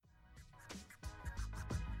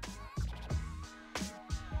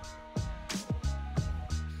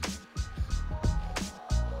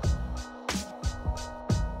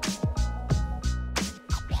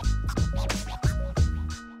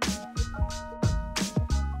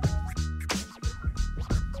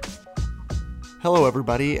Hello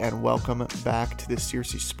everybody and welcome back to the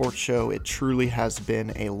Searcy Sports Show. It truly has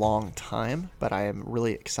been a long time, but I am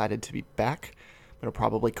really excited to be back. I'm going to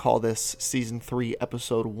probably call this Season 3,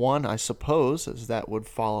 Episode 1, I suppose, as that would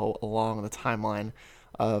follow along the timeline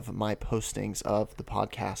of my postings of the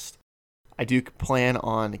podcast. I do plan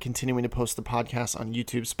on continuing to post the podcast on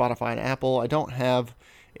YouTube, Spotify, and Apple. I don't have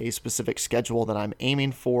a specific schedule that I'm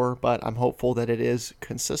aiming for, but I'm hopeful that it is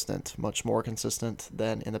consistent, much more consistent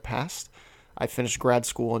than in the past. I finished grad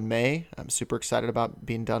school in May. I'm super excited about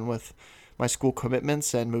being done with my school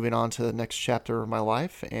commitments and moving on to the next chapter of my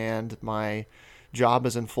life. And my job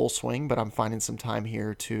is in full swing, but I'm finding some time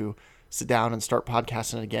here to sit down and start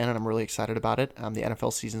podcasting again, and I'm really excited about it. The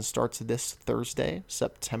NFL season starts this Thursday,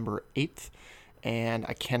 September 8th, and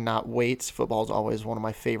I cannot wait. Football is always one of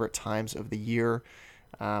my favorite times of the year,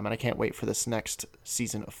 and I can't wait for this next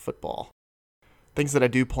season of football. Things that I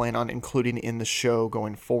do plan on including in the show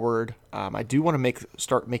going forward. I do want to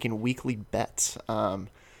start making weekly bets. I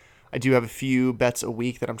do have a few bets a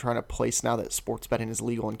week that I'm trying to place now that sports betting is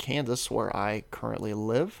legal in Kansas, where I currently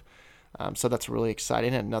live. So that's really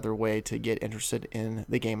exciting. Another way to get interested in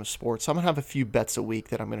the game of sports. So I'm going to have a few bets a week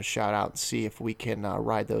that I'm going to shout out and see if we can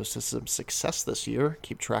ride those to some success this year.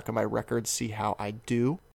 Keep track of my records, see how I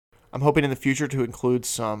do. I'm hoping in the future to include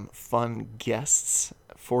some fun guests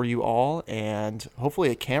for you all, and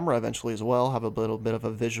hopefully a camera eventually as well, have a little bit of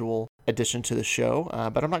a visual addition to the show,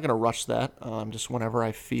 but I'm not going to rush that. Just whenever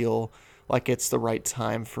I feel like it's the right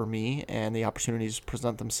time for me and the opportunities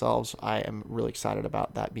present themselves, I am really excited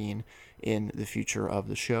about that being in the future of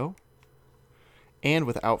the show. And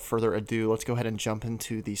without further ado, let's go ahead and jump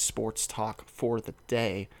into the sports talk for the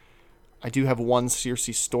day. I do have one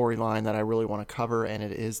Searcy storyline that I really want to cover, and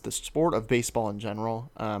it is the sport of baseball in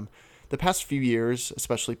general. The past few years,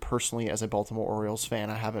 especially personally as a Baltimore Orioles fan,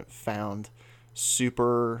 I haven't found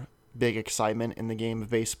super big excitement in the game of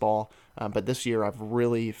baseball, but this year I've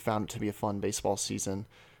really found it to be a fun baseball season.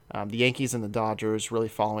 The Yankees and the Dodgers really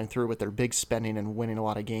following through with their big spending and winning a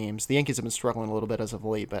lot of games. The Yankees have been struggling a little bit as of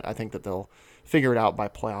late, but I think that they'll figure it out by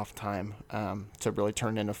playoff time to really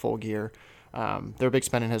turn it into full gear. Their big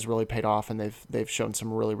spending has really paid off, and they've shown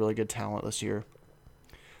some really, really good talent this year.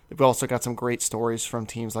 They've also got some great stories from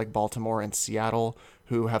teams like Baltimore and Seattle,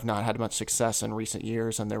 who have not had much success in recent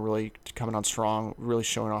years, and they're really coming on strong, really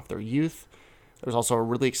showing off their youth. There's also a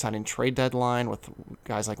really exciting trade deadline with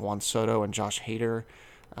guys like Juan Soto and Josh Hader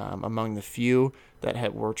among the few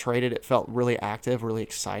that were traded. It felt really active, really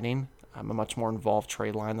exciting. A much more involved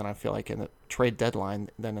trade line than I feel like in the trade deadline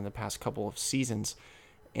than in the past couple of seasons.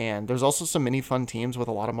 And there's also some many fun teams with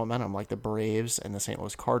a lot of momentum, like the Braves and the St.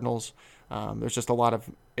 Louis Cardinals. There's just a lot of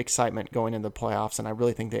excitement going into the playoffs, and I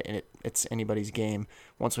really think that it's anybody's game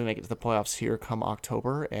once we make it to the playoffs here come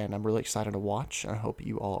October, and I'm really excited to watch, and I hope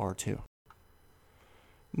you all are too.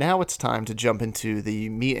 Now it's time to jump into the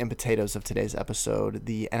meat and potatoes of today's episode,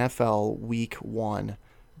 the NFL Week 1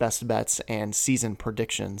 best bets and season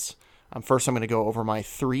predictions. First, I'm going to go over my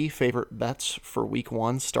 3 favorite bets for Week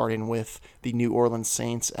 1, starting with the New Orleans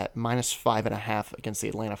Saints at -5.5 against the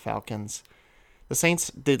Atlanta Falcons. The Saints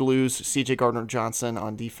did lose C.J. Gardner-Johnson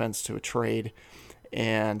on defense to a trade,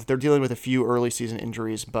 and they're dealing with a few early season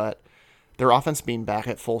injuries, but their offense being back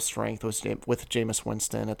at full strength with Jameis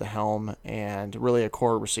Winston at the helm and really a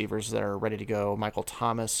core of receivers that are ready to go. Michael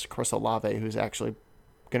Thomas, Chris Olave, who's actually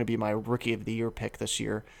going to be my Rookie of the Year pick this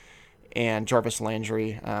year, and Jarvis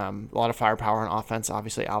Landry. A lot of firepower on offense.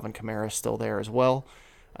 Obviously, Alvin Kamara is still there as well.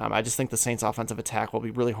 I just think the Saints' offensive attack will be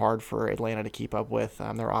really hard for Atlanta to keep up with.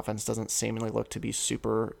 Their offense doesn't seemingly look to be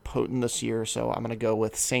super potent this year, so I'm going to go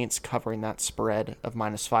with Saints covering that spread of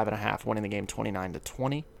 -5.5, winning the game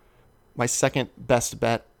 29-20. My second best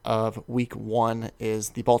bet of Week 1 is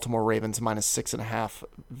the Baltimore Ravens -6.5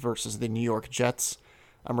 versus the New York Jets.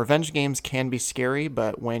 Revenge games can be scary,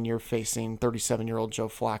 but when you're facing 37-year-old Joe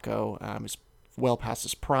Flacco, who's well past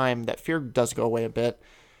his prime, that fear does go away a bit.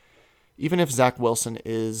 Even if Zach Wilson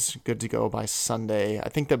is good to go by Sunday, I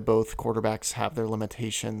think that both quarterbacks have their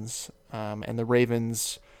limitations, and the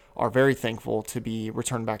Ravens are very thankful to be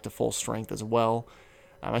returned back to full strength as well.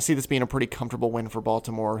 I see this being a pretty comfortable win for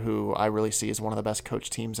Baltimore, who I really see as one of the best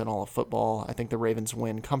coached teams in all of football. I think the Ravens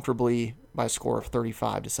win comfortably by a score of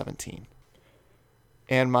 35-17.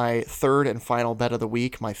 And my third and final bet of the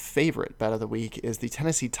week, my favorite bet of the week, is the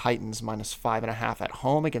Tennessee Titans -5.5 at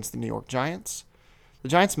home against the New York Giants. The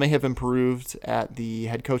Giants may have improved at the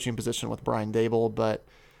head coaching position with Brian Daboll, but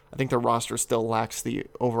I think their roster still lacks the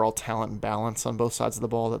overall talent and balance on both sides of the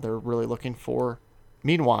ball that they're really looking for.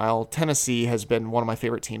 Meanwhile, Tennessee has been one of my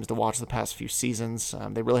favorite teams to watch the past few seasons.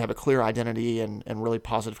 They really have a clear identity and really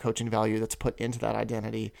positive coaching value that's put into that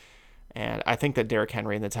identity. And I think that Derrick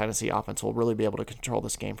Henry and the Tennessee offense will really be able to control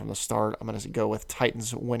this game from the start. I'm going to go with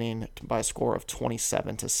Titans winning by a score of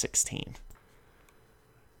 27-16.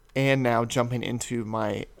 And now jumping into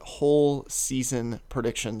my whole season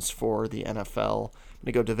predictions for the NFL. I'm going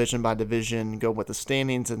to go division by division, go with the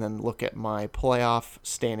standings, and then look at my playoff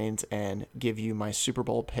standings and give you my Super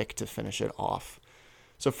Bowl pick to finish it off.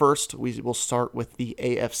 So first, we will start with the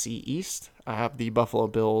AFC East. I have the Buffalo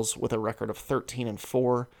Bills with a record of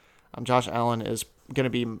 13-4. Josh Allen is going to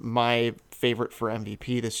be my favorite for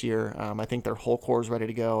MVP this year. I think their whole core is ready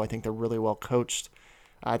to go. I think they're really well coached.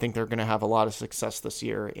 I think they're going to have a lot of success this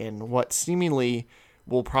year in what seemingly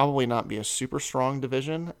will probably not be a super strong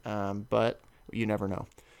division, but you never know.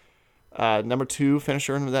 Number 2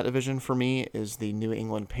 finisher in that division for me is the New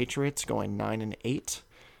England Patriots, going 9-8.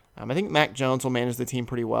 I think Mac Jones will manage the team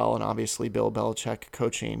pretty well, and obviously Bill Belichick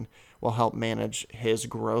coaching will help manage his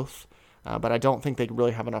growth. But I don't think they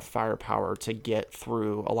really have enough firepower to get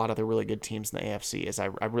through a lot of the really good teams in the AFC, as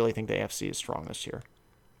I really think the AFC is strong this year.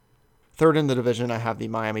 Third in the division, I have the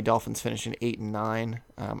Miami Dolphins finishing 8-9.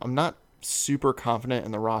 I'm not super confident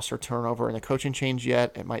in the roster turnover and the coaching change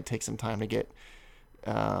yet. It might take some time to get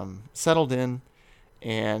settled in.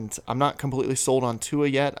 And I'm not completely sold on Tua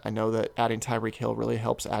yet. I know that adding Tyreek Hill really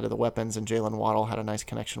helps add to the weapons, and Jalen Waddle had a nice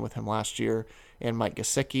connection with him last year, and Mike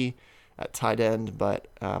Gesicki at tight end. But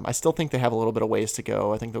I still think they have a little bit of ways to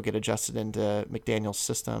go. I think they'll get adjusted into McDaniel's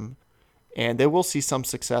system, and they will see some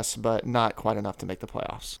success, but not quite enough to make the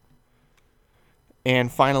playoffs.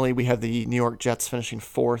 And finally, we have the New York Jets finishing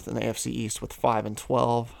 4th in the AFC East with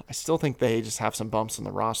 5-12. I still think they just have some bumps in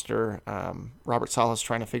the roster. Robert Saleh is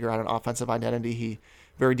trying to figure out an offensive identity. He's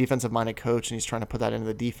a very defensive-minded coach, and he's trying to put that into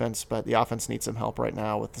the defense, but the offense needs some help right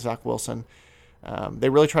now with Zach Wilson. They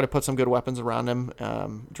really try to put some good weapons around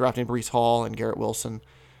him, drafting Breece Hall and Garrett Wilson.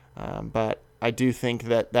 But I do think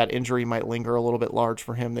that injury might linger a little bit large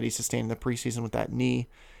for him that he sustained in the preseason with that knee.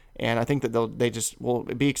 And I think that they just will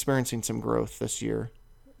be experiencing some growth this year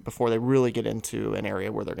before they really get into an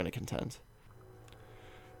area where they're going to contend.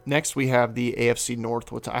 Next, we have the AFC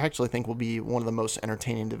North, which I actually think will be one of the most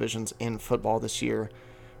entertaining divisions in football this year,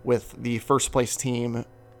 with the first place team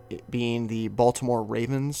being the Baltimore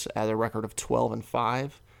Ravens at a record of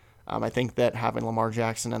 12-5. I think that having Lamar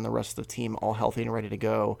Jackson and the rest of the team all healthy and ready to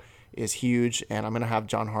go is huge, and I'm going to have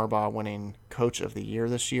John Harbaugh winning Coach of the Year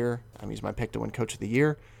this year. He's my pick to win Coach of the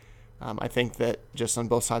Year. I think that just on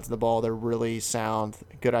both sides of the ball, they're really sound,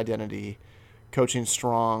 good identity, coaching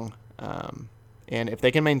strong, and if they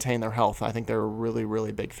can maintain their health, I think they're a really,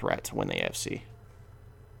 really big threat to win the AFC.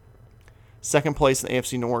 Second place in the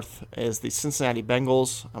AFC North is the Cincinnati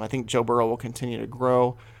Bengals. I think Joe Burrow will continue to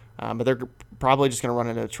grow, but they're probably just going to run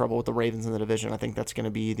into trouble with the Ravens in the division. I think that's going to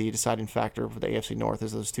be the deciding factor for the AFC North,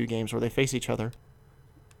 is those two games where they face each other.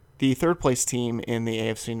 The third place team in the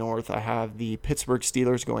AFC North, I have the Pittsburgh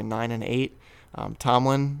Steelers going 9-8.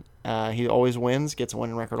 Tomlin, he always wins, gets a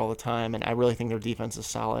winning record all the time, and I really think their defense is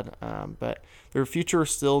solid. But their future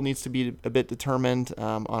still needs to be a bit determined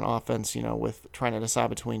on offense, with trying to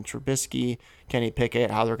decide between Trubisky, Kenny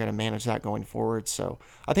Pickett, how they're going to manage that going forward. So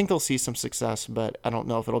I think they'll see some success, but I don't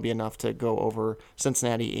know if it'll be enough to go over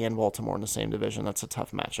Cincinnati and Baltimore in the same division. That's a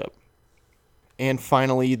tough matchup. And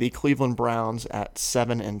finally, the Cleveland Browns at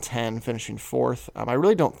 7-10, finishing 4th. I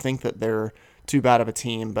really don't think that they're too bad of a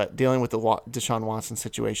team, but dealing with the Deshaun Watson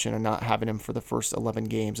situation and not having him for the first 11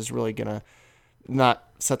 games is really going to not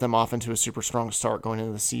set them off into a super strong start going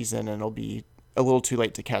into the season, and it'll be a little too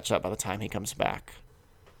late to catch up by the time he comes back.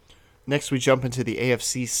 Next, we jump into the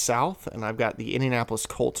AFC South, and I've got the Indianapolis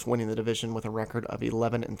Colts winning the division with a record of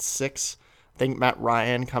 11-6. I think Matt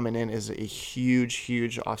Ryan coming in is a huge,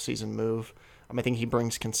 huge offseason move. I think he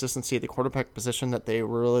brings consistency at the quarterback position that they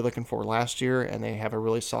were really looking for last year, and they have a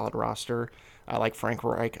really solid roster. I like Frank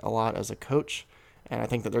Reich a lot as a coach, and I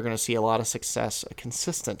think that they're going to see a lot of success, a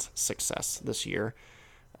consistent success this year.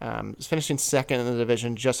 Finishing second in the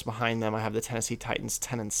division, just behind them, I have the Tennessee Titans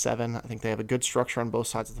 10-7. I think they have a good structure on both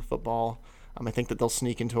sides of the football. I think that they'll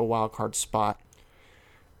sneak into a wild card spot.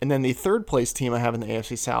 And then the third place team I have in the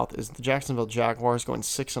AFC South is the Jacksonville Jaguars, going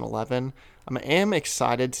 6-11. I am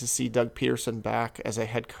excited to see Doug Peterson back as a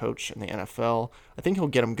head coach in the NFL. I think he'll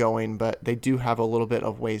get them going, but they do have a little bit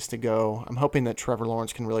of ways to go. I'm hoping that Trevor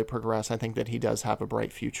Lawrence can really progress. I think that he does have a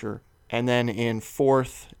bright future. And then in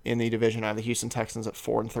fourth in the division, I have the Houston Texans at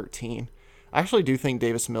 4-13. I actually do think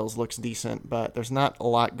Davis Mills looks decent, but there's not a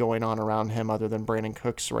lot going on around him other than Brandon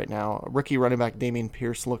Cooks right now. Rookie running back Dameon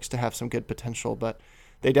Pierce looks to have some good potential, but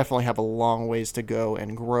they definitely have a long ways to go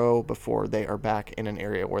and grow before they are back in an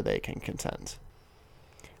area where they can contend.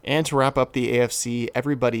 And to wrap up the AFC,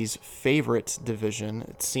 everybody's favorite division,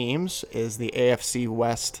 it seems, is the AFC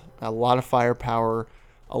West. A lot of firepower,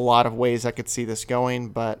 a lot of ways I could see this going,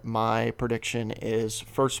 but my prediction is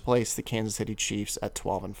first place, the Kansas City Chiefs at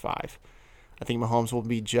 12-5. I think Mahomes will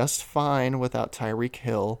be just fine without Tyreek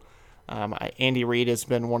Hill. Andy Reid has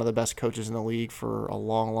been one of the best coaches in the league for a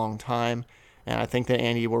long, long time. And I think that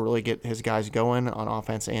Andy will really get his guys going on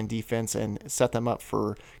offense and defense and set them up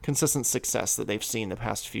for consistent success that they've seen the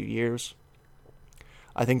past few years.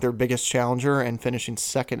 I think their biggest challenger and finishing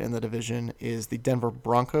second in the division is the Denver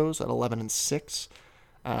Broncos at 11-6.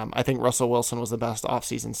 I think Russell Wilson was the best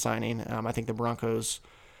offseason signing. I think the Broncos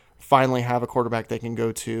finally have a quarterback they can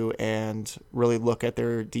go to and really look at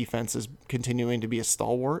their defense as continuing to be a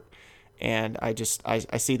stalwart. And I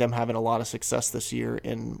see them having a lot of success this year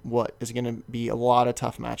in what is going to be a lot of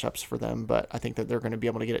tough matchups for them. But I think that they're going to be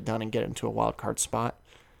able to get it done and get into a wild card spot.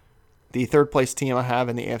 The third place team I have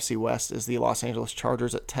in the AFC West is the Los Angeles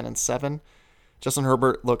Chargers at 10-7. Justin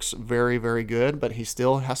Herbert looks very, very good, but he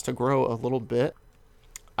still has to grow a little bit.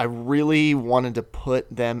 I really wanted to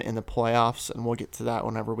put them in the playoffs, and we'll get to that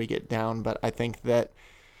whenever we get down. But I think that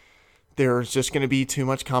there's just going to be too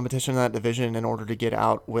much competition in that division in order to get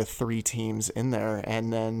out with three teams in there.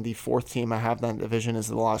 And then the fourth team I have in that division is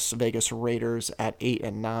the Las Vegas Raiders at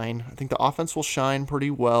 8-9. I think the offense will shine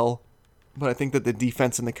pretty well, but I think that the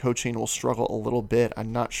defense and the coaching will struggle a little bit.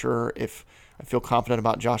 I'm not sure if I feel confident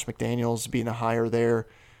about Josh McDaniels being a hire there,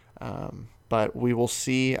 but we will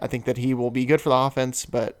see. I think that he will be good for the offense,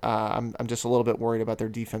 but I'm just a little bit worried about their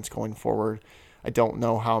defense going forward. I don't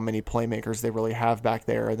know how many playmakers they really have back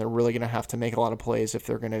there, and they're really going to have to make a lot of plays if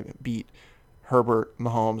they're going to beat Herbert,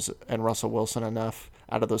 Mahomes, and Russell Wilson enough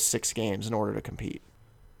out of those 6 games in order to compete.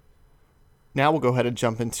 Now we'll go ahead and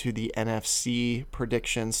jump into the NFC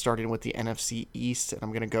predictions, starting with the NFC East, and I'm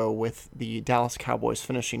going to go with the Dallas Cowboys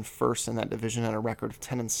finishing first in that division at a record of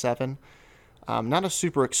 10-7. Not a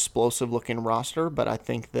super explosive looking roster, but I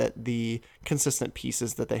think that the consistent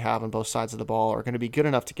pieces that they have on both sides of the ball are going to be good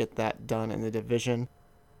enough to get that done in the division.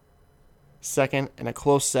 Second, and a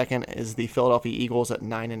close second, is the Philadelphia Eagles at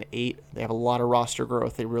 9-8. They have a lot of roster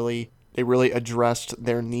growth. They really addressed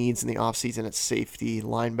their needs in the offseason at safety,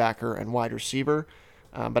 linebacker, and wide receiver.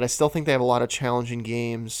 But I still think they have a lot of challenging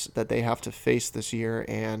games that they have to face this year.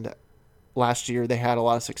 And last year they had a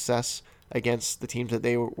lot of success against the teams that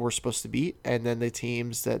they were supposed to beat, and then the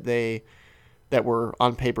teams that were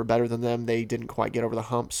on paper better than them, they didn't quite get over the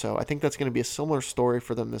hump. So I think that's going to be a similar story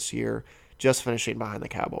for them this year, just finishing behind the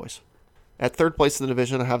Cowboys. At third place in the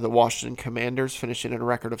division, I have the Washington Commanders finishing at a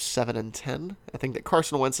record of 7-10. I think that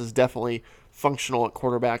Carson Wentz is definitely functional at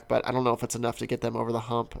quarterback, but I don't know if it's enough to get them over the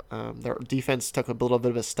hump. Their defense took a little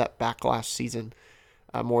bit of a step back last season,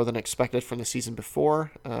 more than expected from the season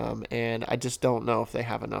before, and I just don't know if they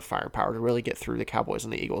have enough firepower to really get through the Cowboys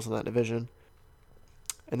and the Eagles in that division.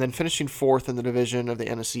 And then finishing fourth in the division of the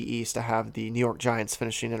NFC East, I have the New York Giants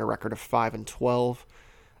finishing at a record of 5-12.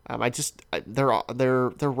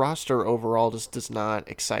 Their roster overall just does not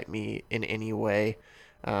excite me in any way.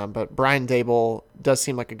 But Brian Daboll does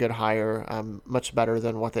seem like a good hire, much better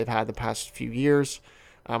than what they've had the past few years.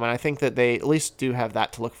 And I think that they at least do have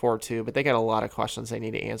that to look forward to, but they got a lot of questions they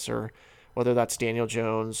need to answer, whether that's Daniel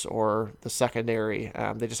Jones or the secondary.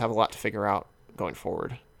 They just have a lot to figure out going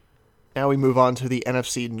forward. Now we move on to the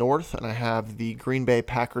NFC North, and I have the Green Bay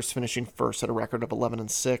Packers finishing first at a record of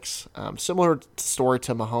 11-6. Similar story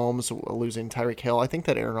to Mahomes losing Tyreek Hill. I think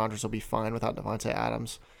that Aaron Rodgers will be fine without Devontae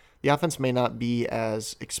Adams. The offense may not be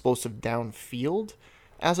as explosive downfield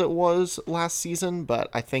as it was last season, but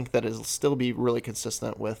I think that it'll still be really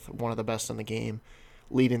consistent with one of the best in the game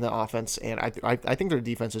leading the offense, and I think their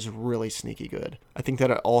defense is really sneaky good. I think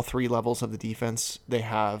that at all 3 levels of the defense, they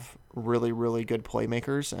have really, really good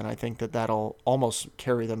playmakers, and I think that that'll almost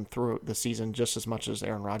carry them through the season just as much as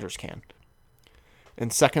Aaron Rodgers can.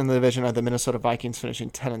 And second in the division, I have the Minnesota Vikings finishing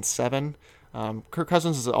 10-7. Kirk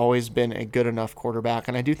Cousins has always been a good enough quarterback,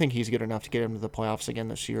 and I do think he's good enough to get him to the playoffs again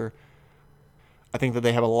this year. I think that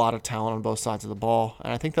they have a lot of talent on both sides of the ball,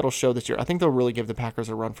 and I think that'll show this year. I think they'll really give the Packers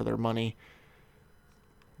a run for their money.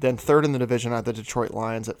 Then third in the division, I have the Detroit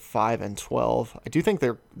Lions at 5-12. I do think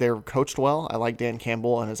they're coached well. I like Dan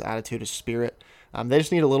Campbell and his attitude, his spirit. They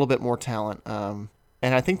just need a little bit more talent, and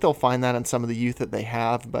I think they'll find that in some of the youth that they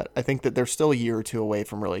have, but I think that they're still a year or two away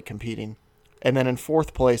from really competing. And then in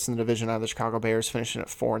fourth place in the division, I have the Chicago Bears finishing at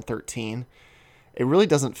 4-13. It really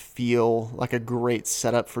doesn't feel like a great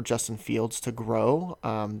setup for Justin Fields to grow,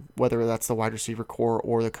 whether that's the wide receiver core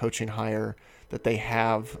or the coaching hire that they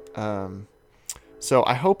have. So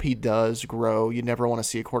I hope he does grow. You never want to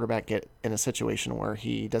see a quarterback get in a situation where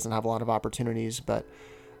he doesn't have a lot of opportunities, but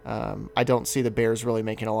I don't see the Bears really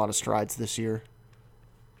making a lot of strides this year.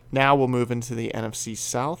 Now we'll move into the NFC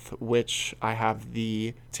South, which I have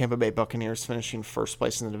the Tampa Bay Buccaneers finishing first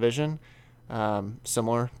place in the division.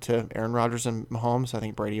 Similar to Aaron Rodgers and Mahomes, I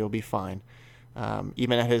think Brady will be fine.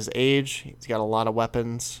 Even at his age, he's got a lot of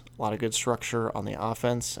weapons, a lot of good structure on the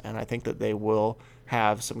offense, and I think that they will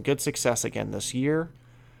have some good success again this year.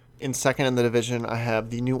 In second in the division, I have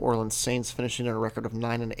the New Orleans Saints finishing at a record of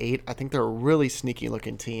 9-8. I think they're a really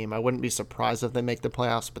sneaky-looking team. I wouldn't be surprised if they make the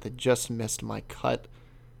playoffs, but they just missed my cut.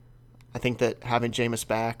 I think that having Jameis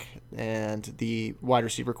back and the wide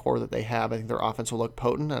receiver core that they have, I think their offense will look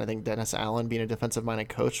potent, and I think Dennis Allen, being a defensive-minded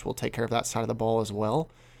coach, will take care of that side of the ball as well.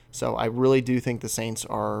 So I really do think the Saints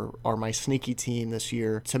are my sneaky team this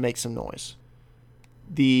year to make some noise.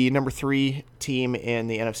 The number 3 team in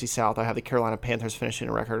the NFC South, I have the Carolina Panthers finishing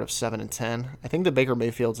a record of 7-10. I think that Baker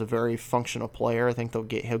Mayfield's a very functional player. I think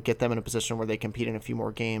he'll get them in a position where they compete in a few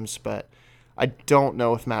more games, but I don't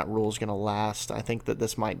know if Matt Rule's going to last. I think that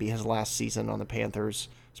this might be his last season on the Panthers,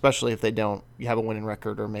 especially if they don't have a winning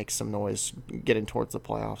record or make some noise getting towards the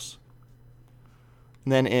playoffs.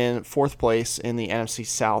 And then in fourth place in the NFC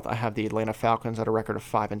South, I have the Atlanta Falcons at a record of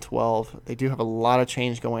 5-12. They do have a lot of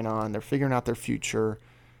change going on. They're figuring out their future.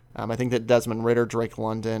 I think that Desmond Ridder, Drake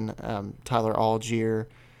London, Tyler Algier,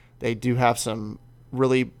 they do have some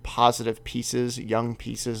really positive pieces, young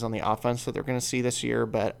pieces on the offense that they're going to see this year.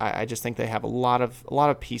 But I just think they have a lot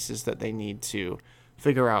of pieces that they need to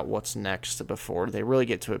figure out what's next before they really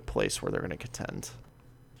get to a place where they're going to contend.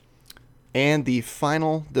 And the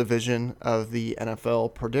final division of the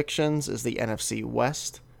NFL predictions is the NFC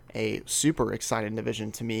West, a super exciting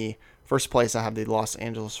division to me. First place, I have the Los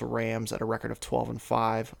Angeles Rams at a record of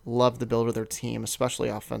 12-5. Love the build of their team, especially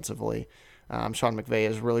offensively. Sean McVay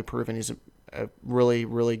has really proven he's a really,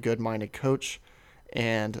 really good-minded coach.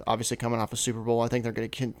 And obviously coming off a Super Bowl, I think they're going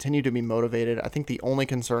to continue to be motivated. I think the only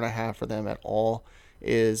concern I have for them at all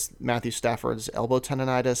is Matthew Stafford's elbow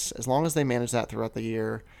tendonitis. As long as they manage that throughout the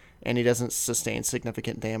year and he doesn't sustain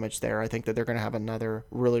significant damage there, I think that they're going to have another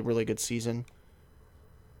really, really good season.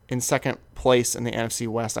 In second place in the NFC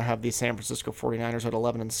West, I have the San Francisco 49ers at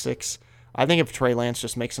 11-6. I think if Trey Lance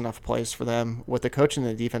just makes enough plays for them, with the coach and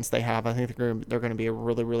the defense they have, I think they're going to be a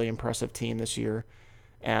really, really impressive team this year.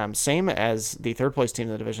 Same as the third place team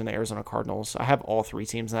in the division, the Arizona Cardinals. I have all 3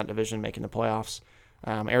 teams in that division making the playoffs.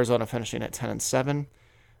 Arizona finishing at 10-7.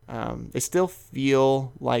 They still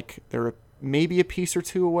feel like they're maybe a piece or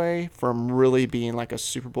two away from really being like a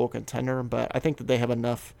Super Bowl contender, but I think that they have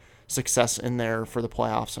enough success in there for the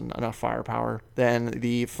playoffs and enough firepower. Then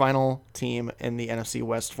the final team in the NFC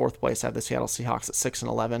West, fourth place, I have the Seattle Seahawks at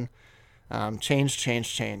 6-11.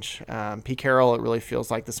 Change. Pete Carroll, it really feels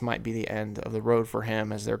like this might be the end of the road for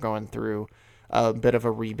him as they're going through a bit of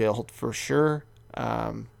a rebuild for sure.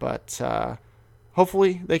 But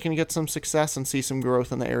hopefully they can get some success and see some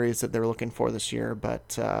growth in the areas that they're looking for this year.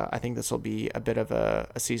 But I think this will be a bit of a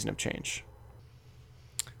season of change.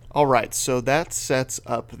 All right, so that sets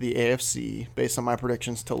up the AFC based on my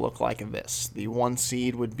predictions to look like this. The 1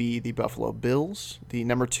 seed would be the Buffalo Bills, the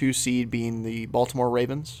number 2 seed being the Baltimore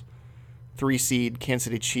Ravens, 3 seed Kansas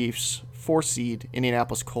City Chiefs, 4 seed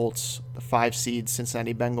Indianapolis Colts, the 5 seed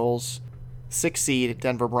Cincinnati Bengals, 6 seed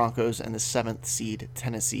Denver Broncos, and the 7th seed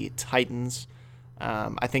Tennessee Titans.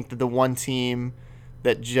 I think that the one team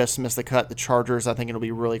that just missed the cut, the Chargers, I think it'll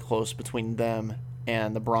be really close between them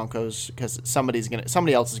and the Broncos because somebody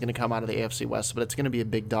else is gonna come out of the AFC West, but it's gonna be a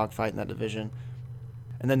big dogfight in that division.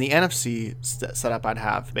 And then the NFC setup I'd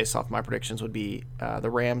have based off my predictions would be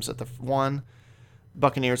the Rams at the 1,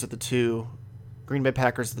 Buccaneers at the 2, Green Bay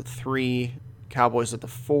Packers at the 3, Cowboys at the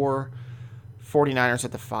 4, 49ers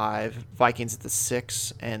at the 5, Vikings at the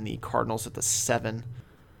 6, and the Cardinals at the 7.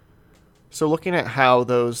 So looking at how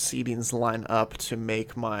those seedings line up to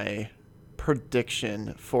make my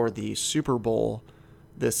prediction for the Super Bowl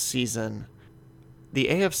this season, the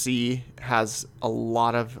AFC has a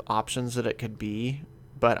lot of options that it could be,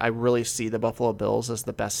 but I really see the Buffalo Bills as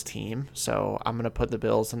the best team. So I'm going to put the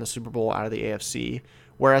Bills in the Super Bowl out of the AFC.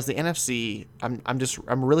 Whereas the NFC,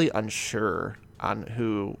 I'm really unsure on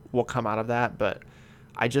who will come out of that, but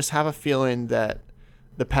I just have a feeling that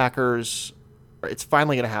the Packers, it's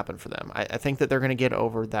finally going to happen for them. I think that they're going to get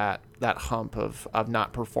over that hump of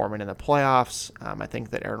not performing in the playoffs. I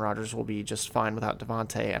think that Aaron Rodgers will be just fine without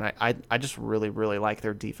Devontae, and I just really, really like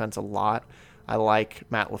their defense a lot. I like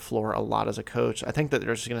Matt LaFleur a lot as a coach. I think that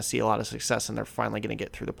they're just going to see a lot of success, and they're finally going to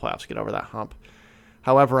get through the playoffs, get over that hump.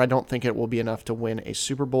 However, I don't think it will be enough to win a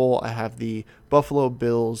Super Bowl. I have the Buffalo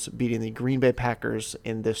Bills beating the Green Bay Packers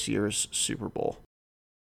in this year's Super Bowl.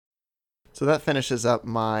 So that finishes up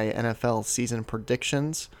my NFL season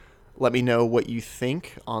predictions. Let me know what you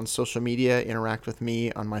think on social media. Interact with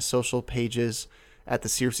me on my social pages at the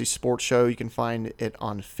Searcy Sports Show. You can find it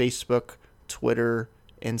on Facebook, Twitter,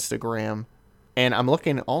 Instagram, and I'm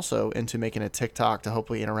looking also into making a TikTok to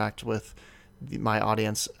hopefully interact with my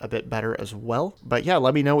audience a bit better as well. But yeah,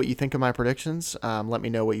 let me know what you think of my predictions. Let me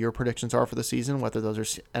know what your predictions are for the season, whether those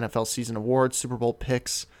are NFL season awards, Super Bowl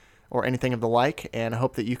picks, or anything of the like. And I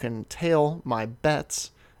hope that you can tail my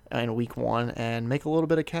bets in week 1 and make a little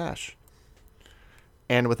bit of cash.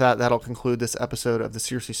 And with that, that'll conclude this episode of the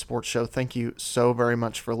Searcy Sports Show. Thank you so very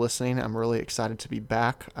much for listening. I'm really excited to be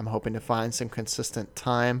back. I'm hoping to find some consistent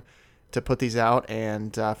time to put these out.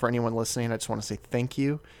 And for anyone listening, I just want to say thank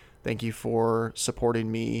you. Thank you for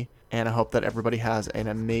supporting me. And I hope that everybody has an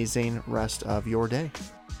amazing rest of your day.